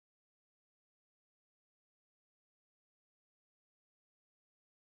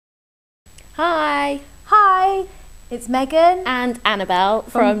Hi, Hi, it's Megan and Anabel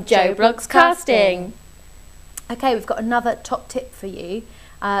from Bloggz Casting. Okay, we've got another top tip for you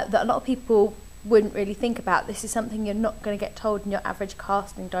that a lot of people wouldn't really think about. This is something you're not going to get told in your average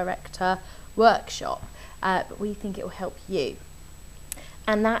casting director workshop, but we think it will help you.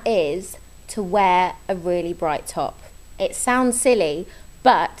 And that is to wear a really bright top. It sounds silly,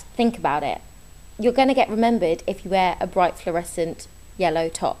 but think about it. You're going to get remembered if you wear a bright fluorescent yellow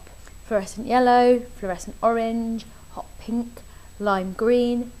top. Fluorescent yellow, fluorescent orange, hot pink, lime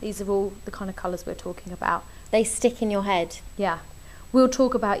green. These are all the kind of colours we're talking about. They stick in your head. Yeah. We'll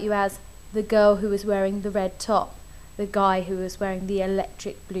talk about you as the girl who was wearing the red top, the guy who was wearing the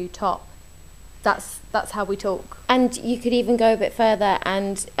electric blue top. That's how we talk. And you could even go a bit further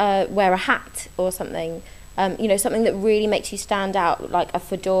and wear a hat or something. Something that really makes you stand out, like a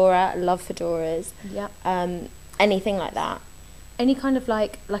fedora. I love fedoras. Yeah. Anything like that. Any kind of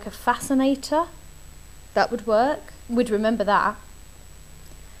like a fascinator, that would work. We'd remember that.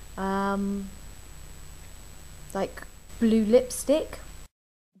 Like blue lipstick.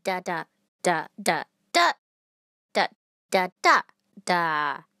 Da da da da da da da da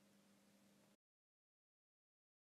da.